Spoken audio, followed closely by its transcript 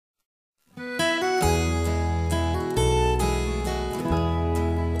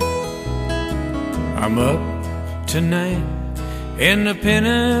I'm up tonight in the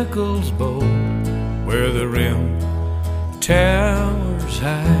pinnacle's bowl, where the rim towers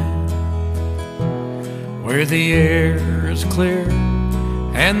high, where the air is clear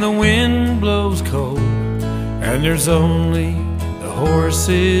and the wind blows cold, and there's only the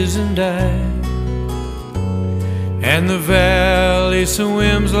horses and I, and the valley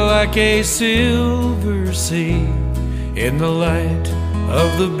swims like a silver sea in the light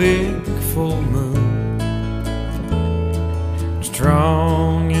of the big full moon.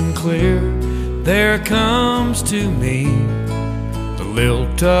 Strong and clear there comes to me the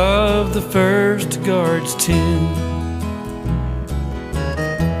lilt of the first guard's tune.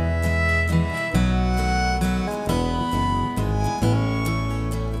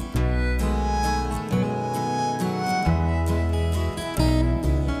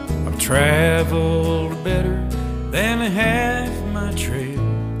 I've traveled better than half my trail.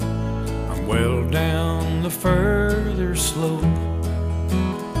 I'm well down the further slope.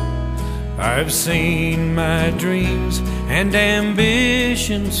 I've seen my dreams and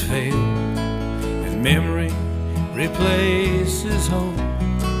ambitions fail, and memory replaces hope.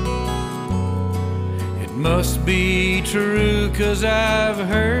 It must be true, 'cause I've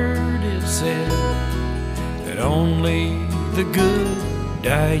heard it said that only the good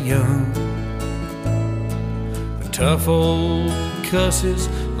die young. The tough old cusses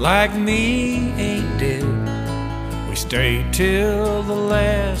like me ain't dead. We stay till the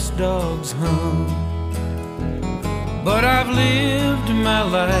last dog's hung. But I've lived my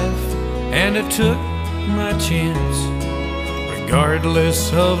life and I took my chance,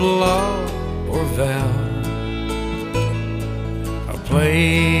 regardless of law or vow. I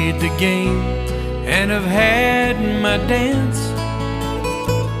played the game and I've had my dance,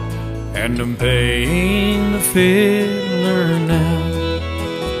 and I'm paying the fiddler now.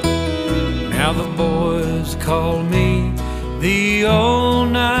 Now the boys call me the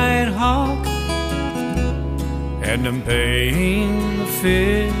all-night hawk, and I'm paying the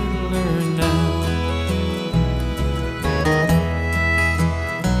fiddler now.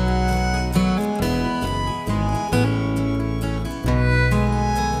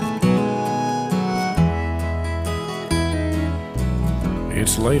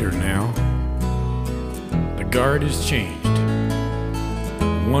 It's later now. The guard has changed.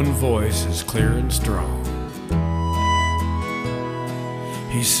 One voice is clear and strong.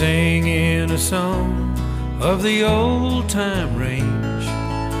 He's singing a song of the old-time range.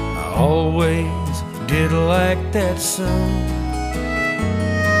 I always did like that song.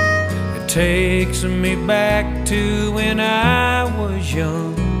 It takes me back to when I was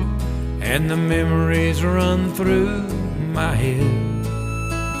young, and the memories run through my head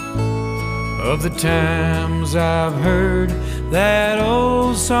of the times I've heard that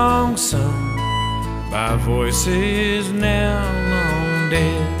old song sung by voices now long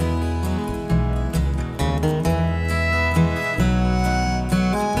dead.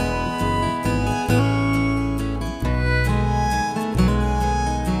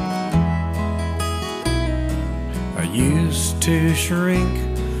 I used to shrink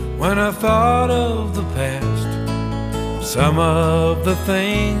when I thought of the past, some of the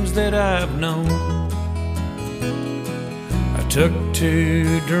things that I've known. I took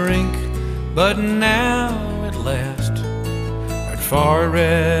to drink, but now at last I'd far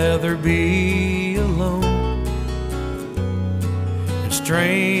rather be alone. It's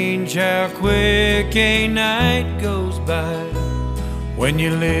strange how quick a night goes by when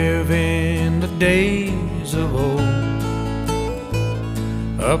you live in the days of old.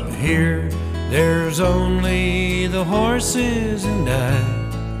 Up here there's only the horses and I,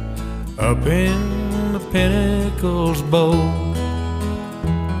 up in the pinnacle's bowl.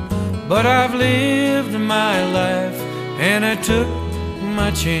 But I've lived my life and I took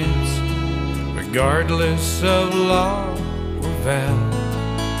my chance, regardless of law or vow.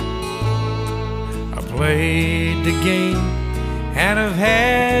 I played the game and I've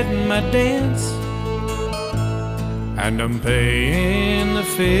had my dance, and I'm paying the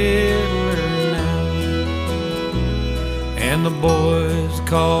fiddler now. And the boys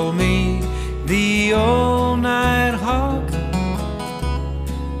call me the all-night hawk,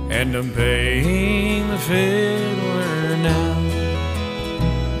 and I'm paying the fiddler now.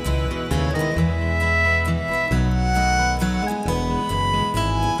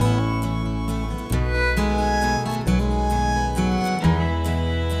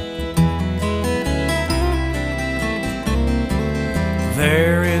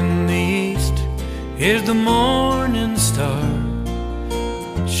 There in the east is the morning star,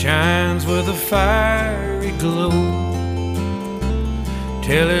 shines with a fiery glow.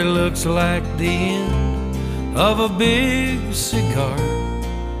 till it looks like the end of a big cigar.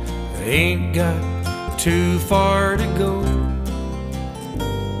 Ain't got too far to go.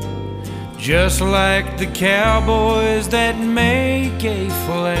 Just like the cowboys that make a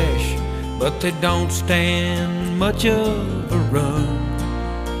flash, but they don't stand much of a run.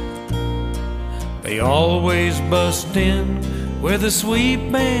 They always bust in with a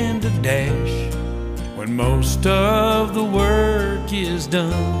sweep and a dash when most of the work is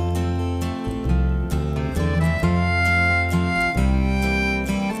done.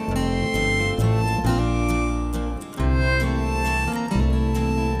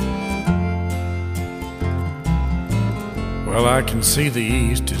 Well, I can see the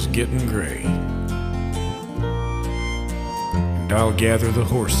east is getting gray, and I'll gather the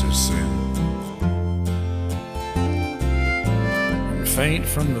horses soon, and faint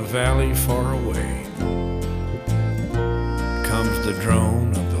from the valley far away comes the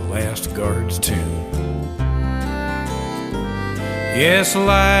drone of the last guard's tune. Yes,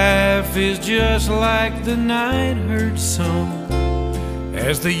 life is just like the night herd song,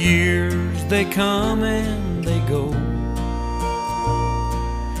 as the years they come and they go.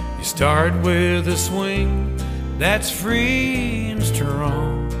 You start with a swing that's free and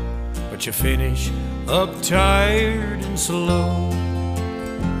strong, but you finish up tired and slow.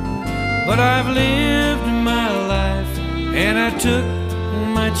 But I've lived my life and I took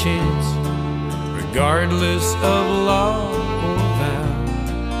my chance, regardless of law or vow.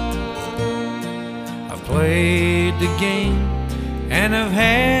 I played the game and I've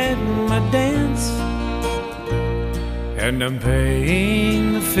had my dance, and I'm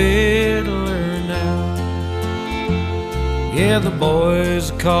paying the fiddler now. Yeah, the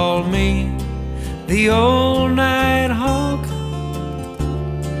boys call me the old night hawk,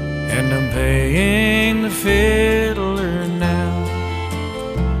 and I'm paying the fiddler now.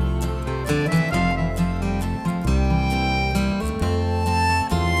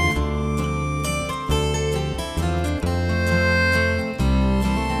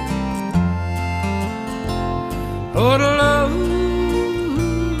 Oh,